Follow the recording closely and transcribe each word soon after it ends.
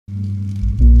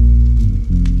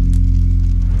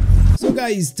So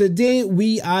guys, today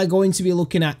we are going to be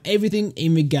looking at everything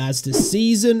in regards to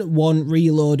Season 1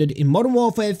 Reloaded in Modern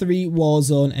Warfare 3,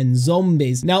 Warzone and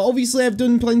Zombies. Now obviously I've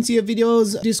done plenty of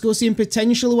videos discussing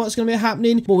potentially what's going to be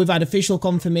happening, but we've had official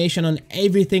confirmation on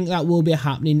everything that will be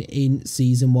happening in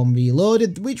Season 1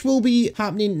 Reloaded, which will be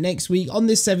happening next week on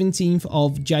the 17th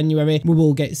of January. We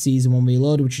will get Season 1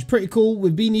 Reloaded, which is pretty cool.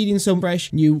 We've been needing some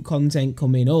fresh new content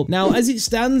coming up. Now as it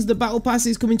stands, the Battle Pass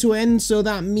is coming to an end, so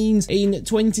that means in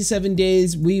 27 days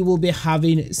we will be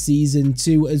having Season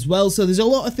 2 as well. So there's a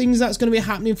lot of things that's going to be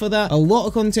happening for that, a lot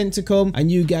of content to come,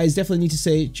 and you guys definitely need to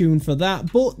stay tuned for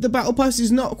that. But the Battle Pass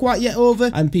is not quite yet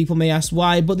over, and people may ask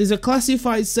why, but there's a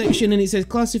classified section and it says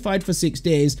classified for 6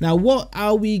 days. Now what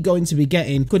are we going to be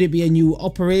getting? Could it be a new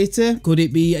operator? Could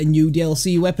it be a new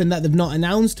DLC weapon that they've not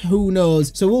announced? Who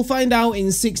knows? So we'll find out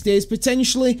in 6 days.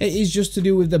 Potentially it is just to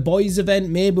do with the boys event.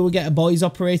 Maybe we'll get a boys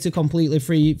operator completely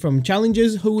free from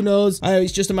challenges. Who knows?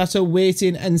 It's just a matter of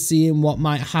waiting and seeing what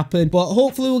might happen, but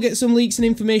hopefully we'll get some leaks and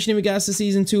information in regards to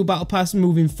Season 2 Battle Pass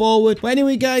moving forward. But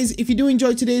anyway guys, if you do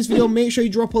enjoy today's video, make sure you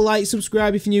drop a like,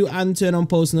 subscribe if you're new, and turn on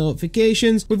post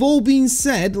notifications. With all being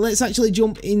said, let's actually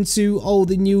jump into all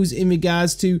the news in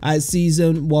regards to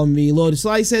Season 1 Reloaded. So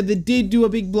like I said, they did do a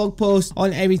big blog post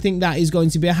on everything that is going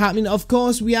to be happening. Of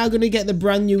course, we are going to get the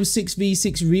brand new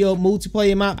 6v6 Rio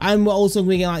multiplayer map, and we're also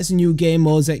going to get like some new game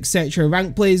modes, etc.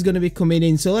 Rank play is going to be coming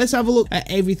in, so let's have a look at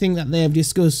everything that they have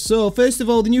discussed. So first of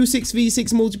all, the new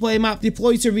 6v6 multiplayer map,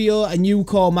 deploy to Rio, a new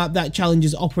core map that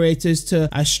challenges operators to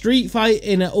a street fight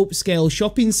in an upscale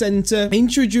shopping center,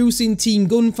 introducing team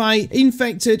gunfight,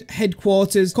 infected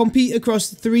headquarters, compete across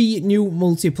 3 new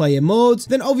multiplayer modes.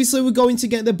 Then obviously we're going to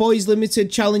get the boys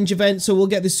limited challenge event, so we'll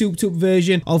get the souped up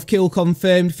version of Kill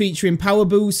Confirmed featuring power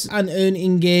boosts and earn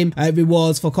in-game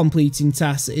rewards for completing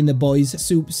tasks in the boys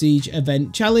Soup Siege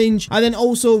event challenge. And then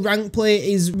also rank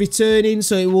play is returning,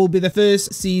 so it will be the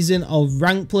first season of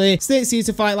rank play. Stay here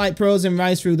to fight like pros and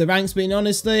rise through the ranks, but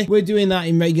honestly we're doing that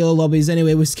in regular lobbies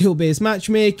anyway with skill-based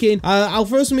matchmaking. I'll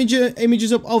throw some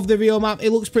images up of the Rio map.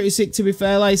 It looks pretty sick, to be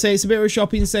fair. Like I say, it's a bit of a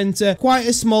shopping center, quite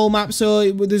a small map,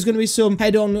 so there's going to be some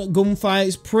head-on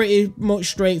gunfights pretty much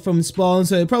straight from spawn,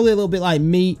 so probably a little bit like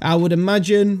meat, I would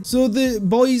imagine. So the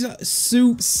boys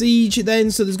Soup Siege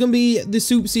then, so there's going to be the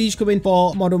Soup Siege coming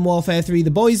for Modern Warfare 3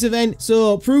 the boys event.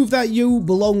 So prove that you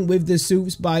belong with the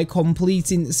Soups by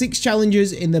completing 6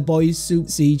 challenges in the boys Soup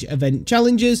Siege event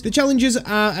challenges. The challenges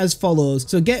are as follows.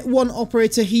 So get 1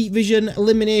 operator heat vision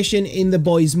elimination in the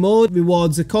boys mode,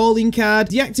 rewards a calling card,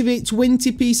 deactivate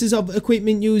 20 pieces of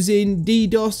equipment using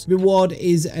DDoS, reward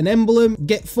is an emblem,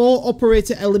 get 4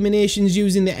 operator eliminations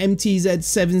using the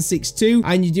MTZ762,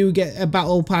 and you do get a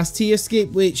battle pass tier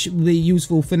skip, which will be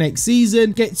useful for next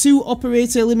season. Get 2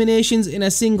 operator eliminations in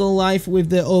a single life with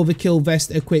the overkill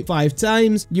vest equipped 5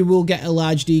 times, you will get a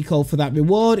large decal for that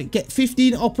reward. Get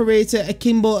 15 operator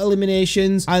akimbo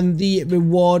eliminations, and the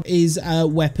reward is a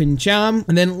weapon charm.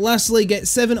 And then lastly, get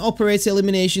 7 operator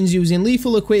eliminations using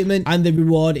lethal equipment, and the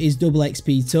reward is double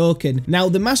XP token. Now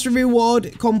the master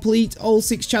reward, complete all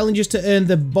 6 challenges to earn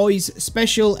the boys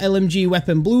special LMG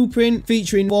weapon blueprint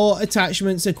featuring 4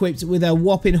 attachments equipped with a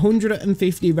whopping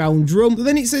 150 round drum. But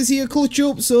then it says here clutch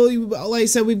up, so like I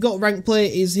said, we've got rank play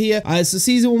is here. So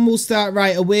season 1 will start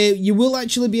right away. You will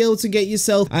actually be able to get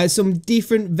yourself some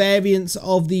different variants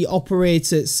of the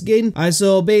operator skin.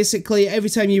 So basically every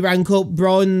time you rank up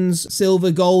bronze,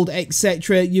 silver, gold,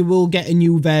 etc., you will get a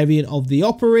new variant of the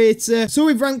operator. So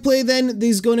with rank play then,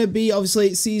 there's going to be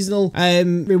obviously seasonal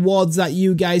rewards that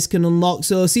you guys can unlock.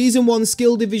 So season 1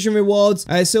 skill division rewards.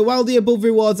 So while the above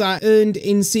rewards are earned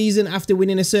in season after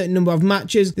winning a certain number of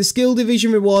matches, the skill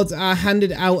division rewards are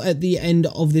handed out at the end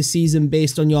of the season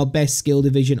based on your best skill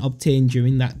division obtained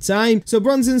during that time. So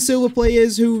bronze and silver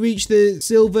players who reach the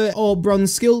silver or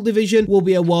bronze skill division will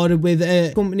be awarded with a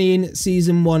accompanying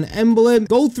season 1 emblem.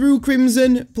 Gold through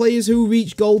crimson players who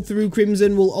reach gold through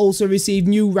crimson will also receive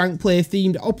new rank play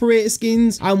themed operator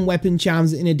skins and weapon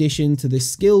charms in addition to the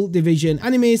skill division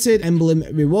animated emblem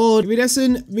reward.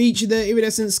 Iridescent reach the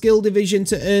iridescent skill division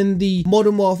to earn the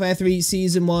Modern Warfare 3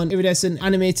 season 1 iridescent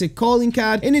animated calling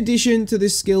card in addition to the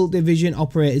skill division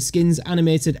operator skins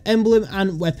animated emblem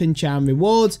and weapon charm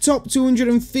rewards. Top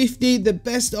 250, the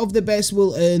best of the best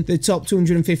will earn the top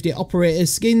 250 operator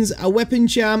skins, a weapon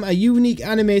charm, a unique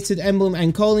animated emblem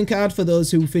and calling card for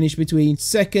those who finish between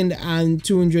 2nd and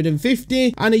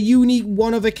 250, and a unique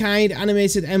one-of-a-kind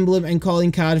animated emblem and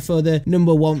calling card for the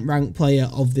 #1 ranked player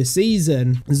of the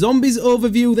season. Zombies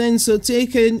overview then. So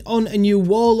taking on a new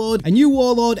warlord. A new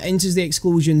warlord enters the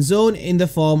exclusion zone in the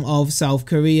form of South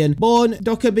Korean born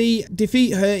Dokkaebi.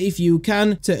 Defeat her if you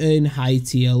can to earn high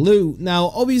tier loot.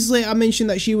 Now obviously I mentioned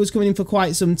that she was coming in for for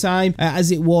quite some time,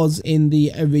 as it was in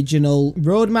the original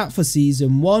roadmap for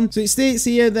Season 1. So it states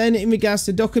here then, in regards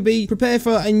to Dokkaebi, prepare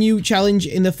for a new challenge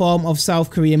in the form of South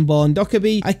Korean-born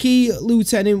Dokkaebi, a key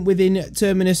lieutenant within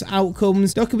Terminus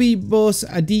Outcomes. Dokkaebi boasts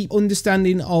a deep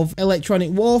understanding of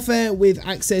electronic warfare with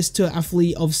access to a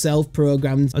fleet of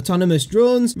self-programmed autonomous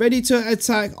drones ready to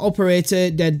attack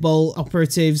operator deadbolt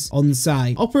operatives on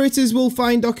site. Operators will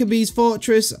find Dokkaebi's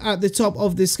fortress at the top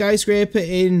of the skyscraper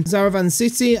in Zaravan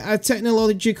City. A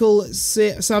technological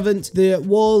savant, the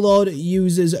warlord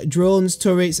uses drones,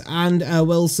 turrets, and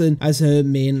Wilson as her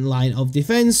main line of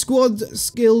defense. Squad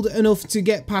skilled enough to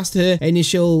get past her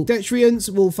initial deterrents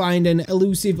will find an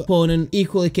elusive opponent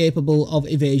equally capable of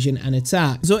evasion and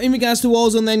attack. So in regards to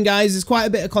Warzone then, guys, there's quite a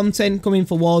bit of content coming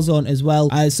for Warzone as well.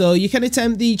 So you can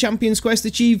attempt the Champions Quest,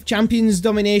 achieve Champions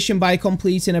Domination by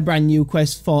completing a brand new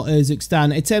quest for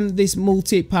Urzikstan. Attempt this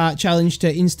multi-part challenge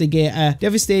to instigate a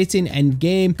devastating end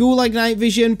game. Gulag Night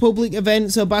Vision public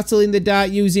event, so battle in the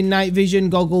dark using night vision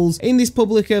goggles in this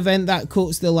public event that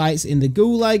cuts the lights in the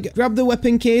Gulag. Grab the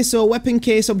weapon case, so weapon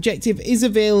case objective is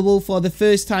available for the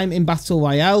first time in Battle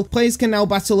Royale. Players can now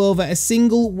battle over a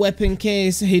single weapon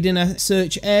case hidden in a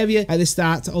search area at the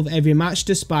start of every match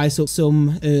to spice up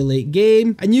some early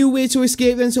game. A new way to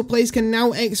escape then, so players can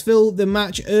now exfil the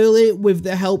match early with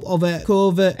the help of a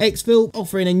covert exfil,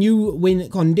 offering a new win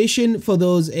condition for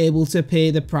those able to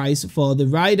pay the price for the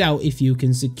ride out if you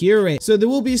can secure it. So there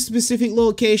will be a specific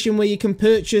location where you can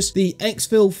purchase the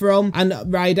exfil from and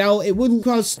ride out. It would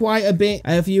cost quite a bit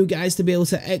for you guys to be able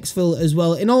to exfil as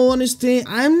well. In all honesty,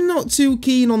 I'm not too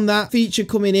keen on that feature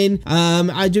coming in.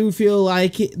 I do feel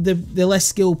like the less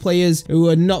skilled players who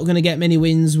are not going to get many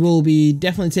wins will be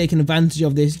definitely taking advantage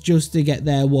of this just to get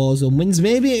their Warzone wins.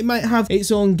 Maybe it might have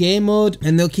its own game mode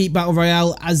and they'll keep Battle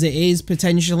Royale as it is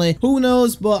potentially. Who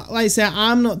knows? But like I said,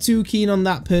 I'm not too keen on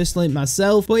that personally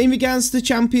myself. But in regards to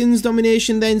Champions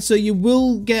Domination then, so you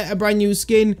will get a brand new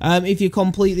skin. If you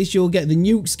complete this, you'll get the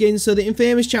Nuke skin. So the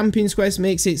infamous Champions Quest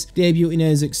makes its debut in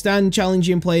Urzikstan,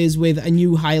 challenging players with a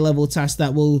new high-level task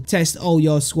that will test all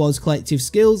your squad's collective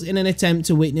skills in an attempt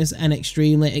to witness an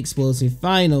extremely explosive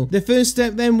final. The first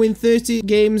step then, win 30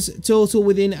 games total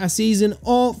within a season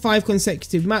or 5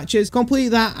 consecutive matches. Complete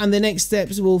that and the next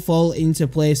steps will fall into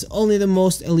place. Only the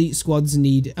most elite squads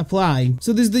need apply.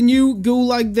 So there's the new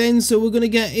Gulag then, so we're going to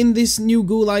get in this new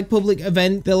Gulag public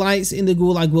event. The lights in the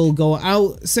Gulag will go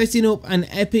out, setting up an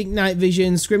epic night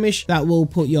vision skirmish that will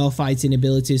put your fighting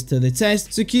abilities to the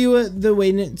test. Secure the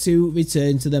win to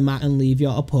return to the mat and leave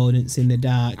your opponents in the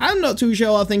dark. I'm not too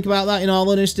sure what I think about that, in all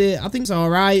honesty. I think it's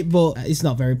alright, but it's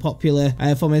not very popular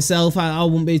for myself. I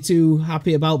wouldn't be too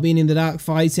happy about being in the dark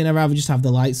fighting. I'd rather just have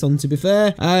the lights on, to be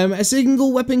fair. A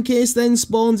single weapon case then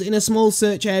spawns in a small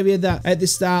search area that at the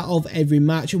start of every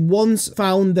match. Once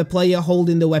found, the player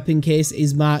holding the weapon case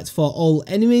is marked for all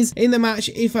enemies in the match.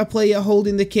 If a player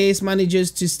holding the case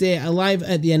manages to stay alive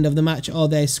at the end of the match or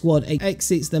their squad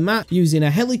exits the map using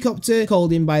a helicopter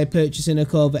called in by purchasing a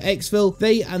covert exfil,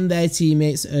 they and their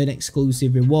teammates earn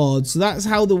exclusive rewards. So that's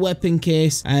how the weapon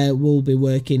case will be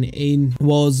working in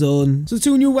Warzone. So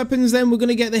 2 new weapons then. We're going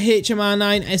to get the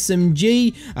HMR9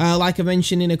 SMG, like I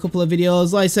mentioned in a couple of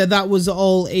videos. Like I said, that was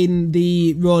all in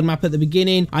the roadmap at the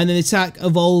beginning, and then the TAC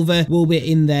Evolver will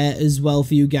be in there as well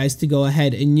for you guys to go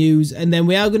ahead and use. And then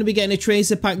we are going to be getting a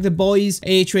Tracer pack, the Boys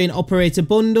A-Train Operator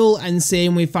Bundle, and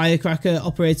same with Firecracker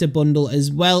Operator Bundle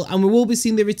as well. And we will be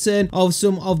seeing the return of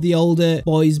some of the older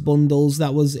Boys bundles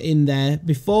that was in there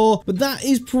before. But that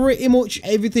is pretty much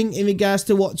everything in regards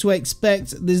to what to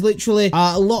expect. There's literally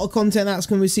a lot of content that's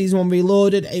coming with Season 1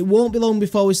 Reloaded. It won't be long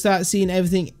before we start seeing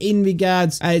everything in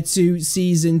regards to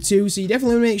Season 2. So you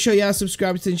definitely make sure you are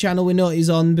subscribed to the channel with notice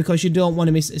on, because you don't want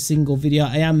to miss a single video.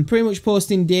 I am pretty much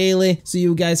posting daily, so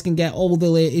you guys can get all the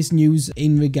latest news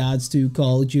in regards to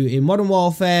Call of Duty Modern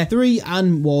Warfare 3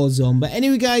 and Warzone. But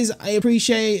anyway, guys, I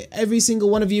appreciate every single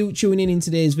one of you tuning in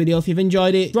today's video. If you've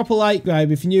enjoyed it, drop a like,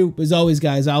 subscribe if you're new. But as always,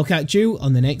 guys, I'll catch you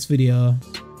on the next video.